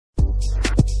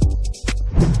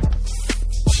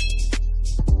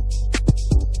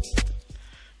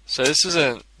So this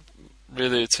isn't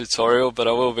really a tutorial, but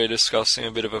I will be discussing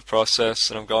a bit of a process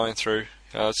that I'm going through.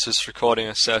 It's just recording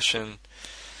a session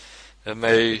of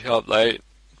me up late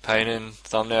painting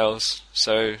thumbnails.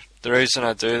 So the reason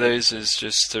I do these is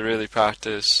just to really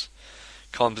practice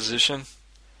composition.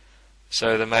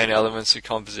 So the main elements of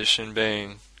composition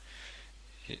being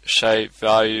shape,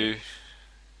 value,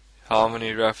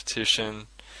 harmony, repetition,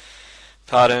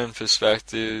 pattern,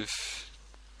 perspective,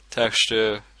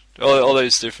 texture, all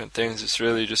these different things. It's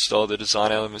really just all the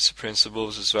design elements and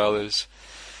principles, as well as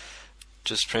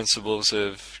just principles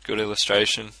of good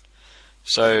illustration.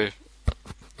 So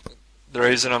the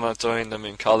reason I'm not doing them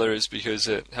in color is because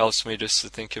it helps me just to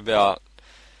think about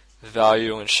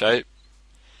value and shape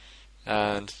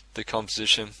and the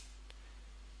composition.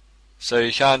 So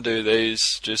you can do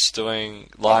these just doing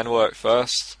line work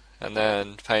first and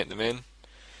then paint them in,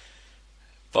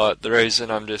 but the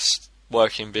reason I'm just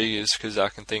working big is because I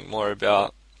can think more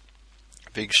about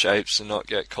big shapes and not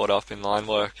get caught up in line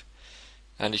work.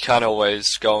 And you can't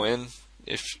always go in,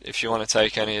 if you want to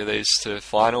take any of these to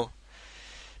final,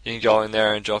 you can go in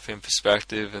there and drop in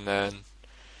perspective and then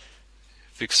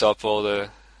fix up all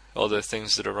the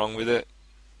things that are wrong with it.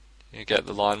 You get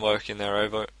the line work in there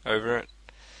over it.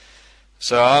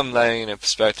 So I'm laying in a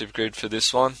perspective grid for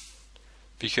this one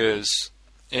because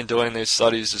in doing these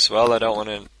studies as well, I don't want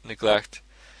to neglect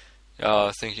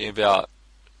thinking about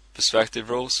perspective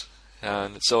rules,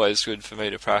 and it's always good for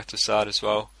me to practice that as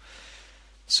well.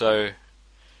 So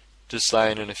just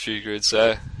laying in a few grids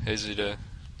there, easy to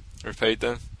repeat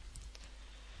them.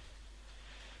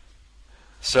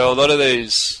 So a lot of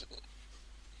these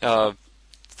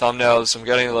thumbnails, I'm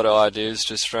getting a lot of ideas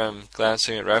just from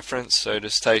glancing at reference, so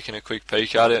just taking a quick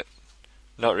peek at it,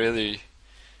 not really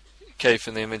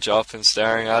keeping the image up and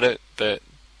staring at it, but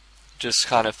just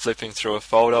kind of flipping through a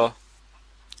folder,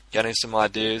 getting some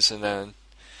ideas and then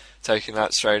taking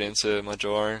that straight into my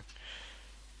drawing.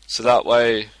 So that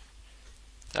way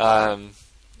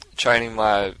training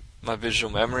my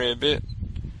visual memory a bit,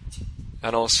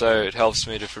 and also it helps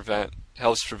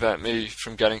prevent me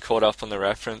from getting caught up on the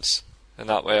reference, and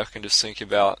that way I can just think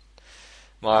about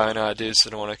my own ideas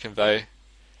that I want to convey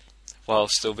while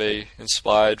still be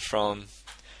inspired from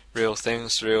real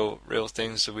things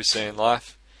that we see in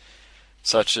life,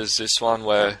 such as this one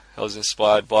where I was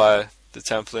inspired by the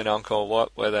temple in Angkor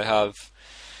Wat, where they have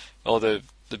all the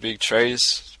big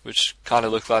trees which kind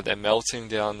of look like they're melting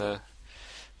down the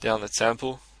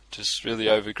temple, just really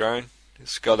overgrown.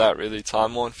 It's got that really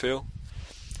time-worn feel.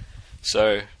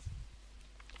 So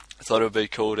I thought it would be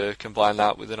cool to combine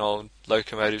that with an old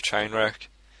locomotive train wreck,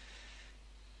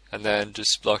 and then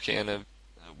just block in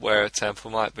where a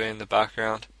temple might be in the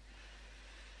background.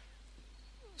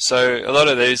 So a lot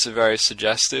of these are very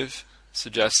suggestive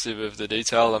of the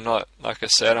detail. I'm not, like I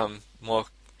said, I'm more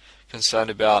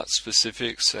concerned about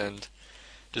specifics and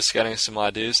just getting some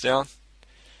ideas down,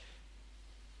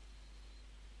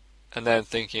 and then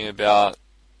thinking about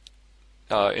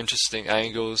interesting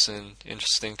angles and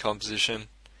interesting composition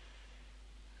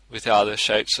with how the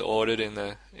shapes are ordered in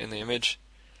the image.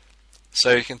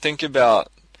 So you can think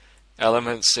about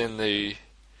elements in the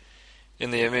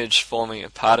image forming a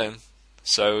pattern.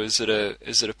 So is it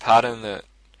a pattern that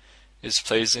is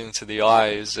pleasing to the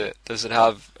eye? Does it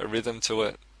have a rhythm to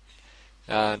it?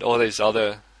 And all these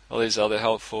other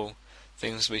helpful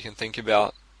things we can think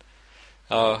about.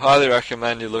 I highly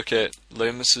recommend you look at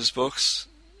Loomis's books,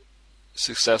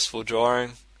 Successful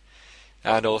Drawing,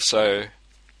 and also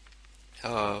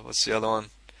what's the other one?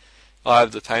 Eye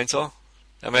of the Painter.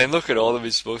 I mean, look at all of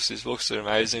his books. His books are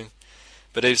amazing,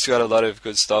 but he's got a lot of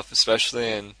good stuff,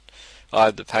 especially in Eye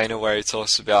of the Painter, where he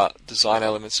talks about design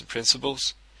elements and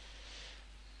principles.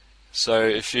 So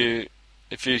if you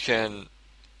can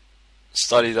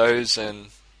study those and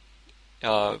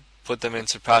put them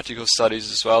into practical studies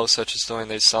as well, such as doing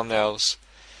these thumbnails,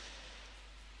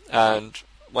 and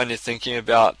when you're thinking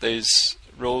about these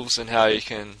rules and how you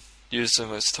can use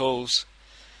them as tools,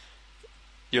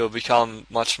 you'll become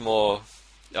much more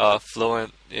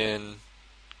fluent in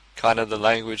kind of the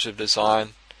language of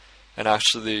design and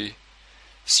actually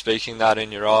speaking that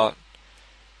in your art.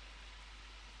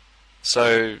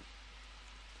 So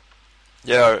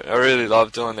yeah, I really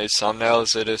love doing these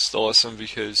thumbnails. They're just awesome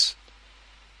because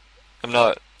I'm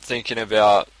not thinking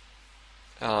about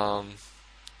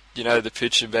the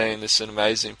picture being this an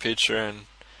amazing picture and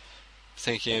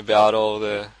thinking about all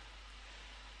the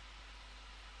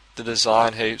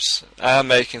design heaps. I am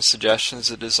making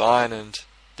suggestions of design and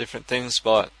different things,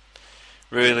 but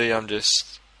really I'm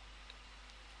just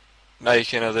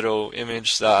making a little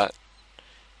image that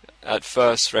at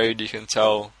first read you can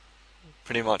tell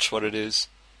pretty much what it is.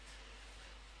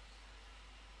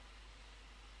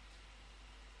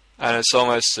 and it's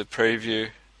almost a preview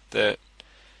that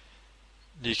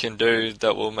you can do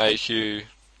that will make you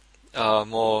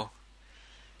more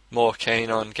keen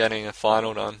on getting a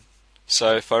final done.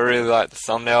 So if I really like the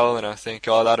thumbnail and I think,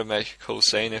 oh, that'd make a cool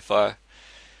scene if I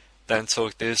then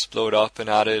took this, blew it up and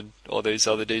added all these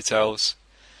other details,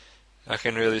 I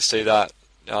can really see that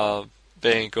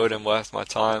being good and worth my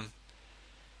time.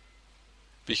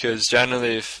 Because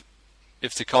generally if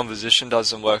the composition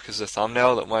doesn't work as a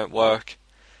thumbnail, it won't work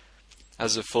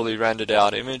as a fully rendered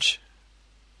out image.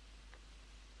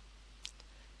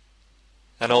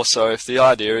 And also, if the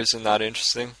idea isn't that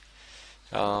interesting,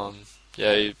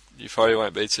 you probably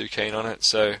won't be too keen on it.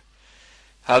 So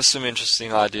have some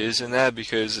interesting ideas in there,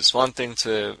 because it's one thing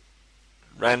to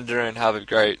render and have a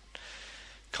great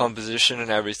composition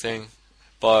and everything,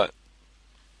 but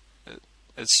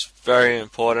it's very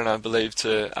important, I believe,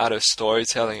 to add a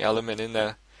storytelling element in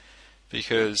there,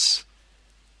 because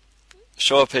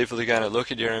sure, people are going to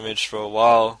look at your image for a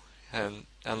while and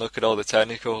look at all the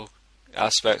technical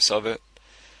aspects of it,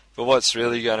 but what's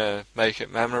really going to make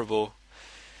it memorable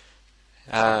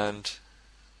and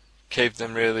keep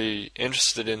them really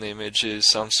interested in the image is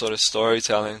some sort of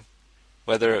storytelling,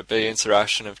 whether it be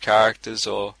interaction of characters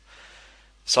or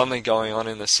something going on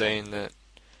in the scene that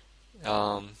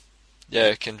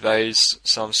conveys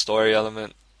some story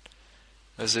element,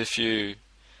 as if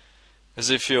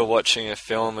you're watching a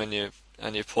film and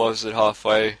you pause it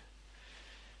halfway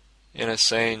in a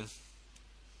scene.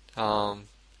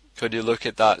 Could you look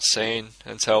at that scene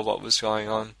and tell what was going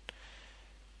on?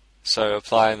 So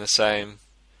applying the same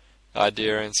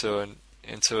idea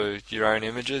into your own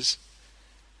images.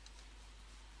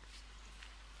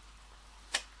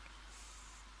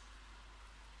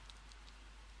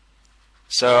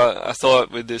 So I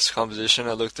thought with this composition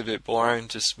it looked a bit boring,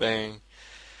 just being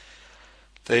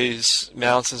these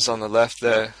mountains on the left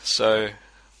there. So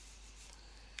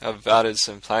I've added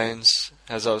some plains,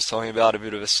 as I was talking about, a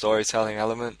bit of a storytelling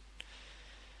element.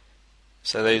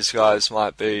 So these guys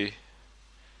might be,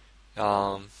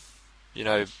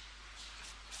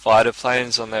 fighter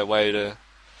planes on their way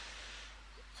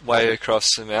across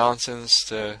the mountains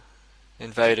to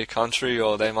invade a country,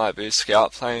 or they might be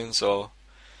scout planes or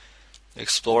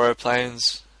explorer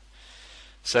planes.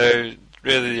 So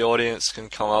really the audience can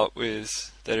come up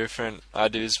with the different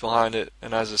ideas behind it,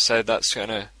 and as I said, that's going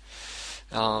to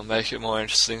make it more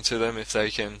interesting to them if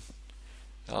they can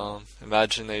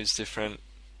imagine these different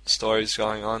stories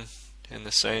going on in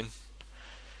the scene.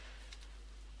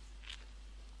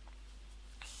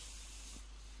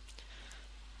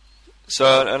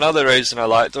 So another reason I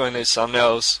like doing these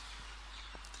thumbnails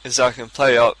is I can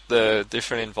play up the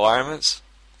different environments.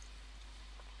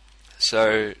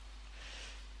 So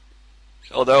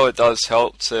although it does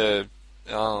help to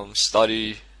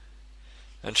study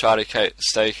and try to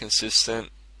stay consistent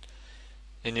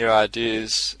in your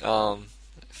ideas,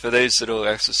 for these little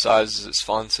exercises it's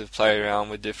fun to play around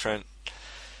with different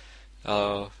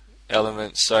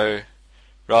elements. So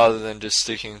rather than just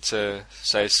sticking to,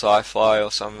 say, sci-fi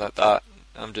or something like that,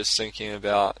 I'm just thinking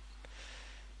about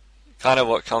kind of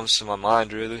what comes to my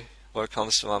mind, really. What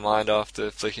comes to my mind after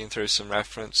flicking through some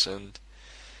reference and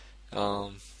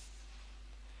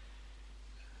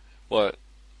what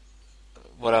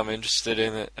I'm interested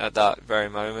in at that very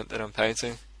moment that I'm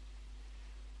painting.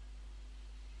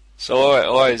 So I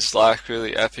always like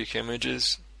really epic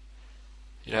images,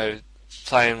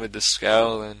 playing with the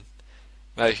scale and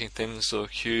making things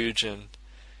look huge and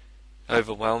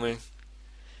overwhelming.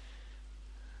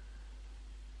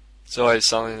 It's always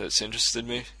something that's interested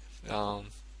me,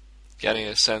 getting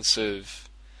a sense of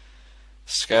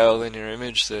scale in your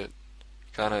image that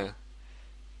kind of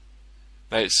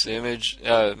makes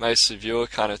the viewer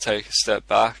kind of take a step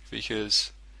back,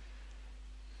 because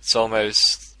it's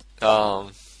almost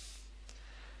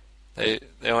they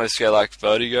almost get like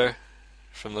vertigo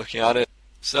from looking at it.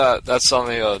 So that's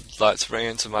something I'd like to bring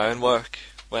into my own work,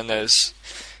 when there's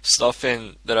stuff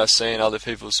in that I see in other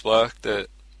people's work that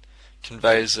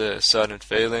conveys a certain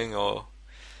feeling, or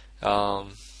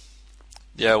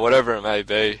whatever it may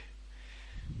be.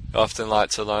 I often like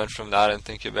to learn from that and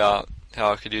think about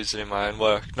how I could use it in my own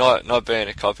work. Not being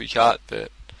a copycat,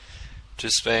 but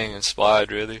just being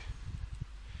inspired, really.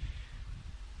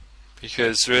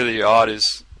 Because really your art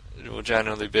will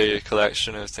generally be a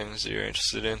collection of things that you're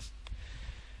interested in.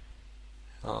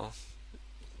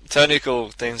 Technical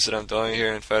things that I'm doing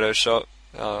here in Photoshop,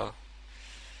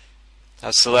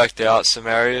 I select out some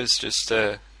areas just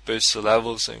to boost the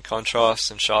levels and contrast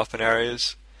and sharpen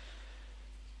areas.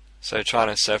 So trying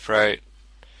to separate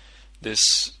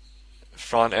this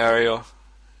front area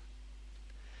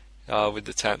with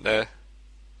the tent there.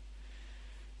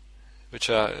 which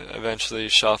I eventually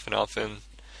sharpen up and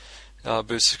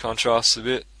boost the contrast a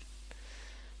bit.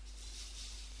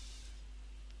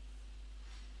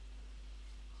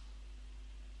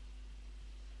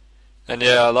 And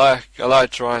yeah, I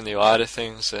like drawing the lighter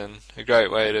things, and a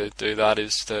great way to do that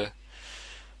is to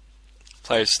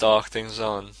place dark things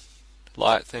on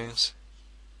light things.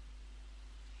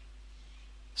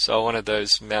 So I wanted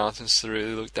those mountains to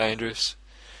really look dangerous,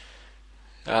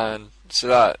 and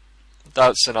so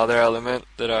that's another element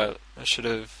that I should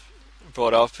have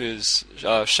brought up is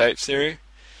shape theory.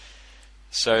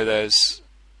 So there's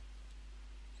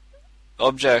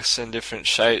objects in different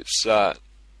shapes that,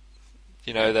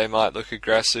 you know, they might look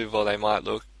aggressive or they might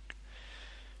look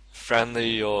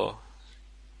friendly or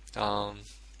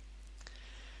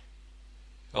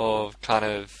kind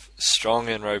of strong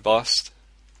and robust.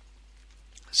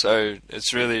 So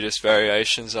it's really just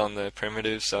variations on the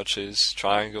primitives, such as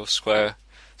triangle, square,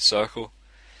 circle.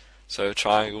 So a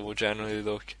triangle will generally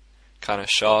look kind of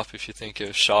sharp if you think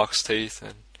of shark's teeth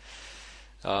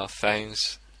and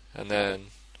fangs, and then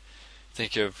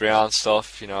think of round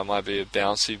stuff, you know, it might be a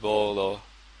bouncy ball or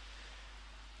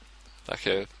like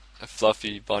a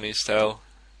fluffy bunny's tail.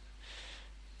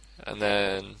 And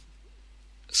then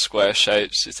square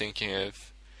shapes, you're thinking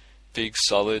of big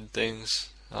solid things,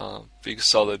 big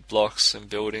solid blocks and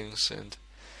buildings, and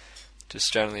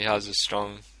just generally has a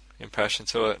strong impression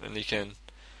to it, and you can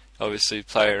obviously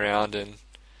play around and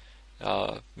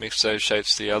mix those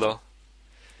shapes together.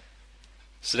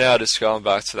 So now just going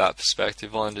back to that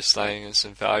perspective on just laying in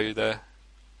some value there.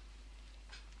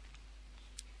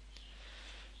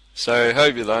 So I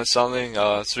hope you learned something.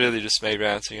 It's really just me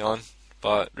ranting on,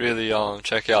 but really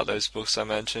check out those books I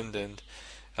mentioned and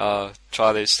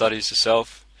try these studies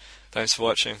yourself. Thanks for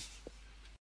watching.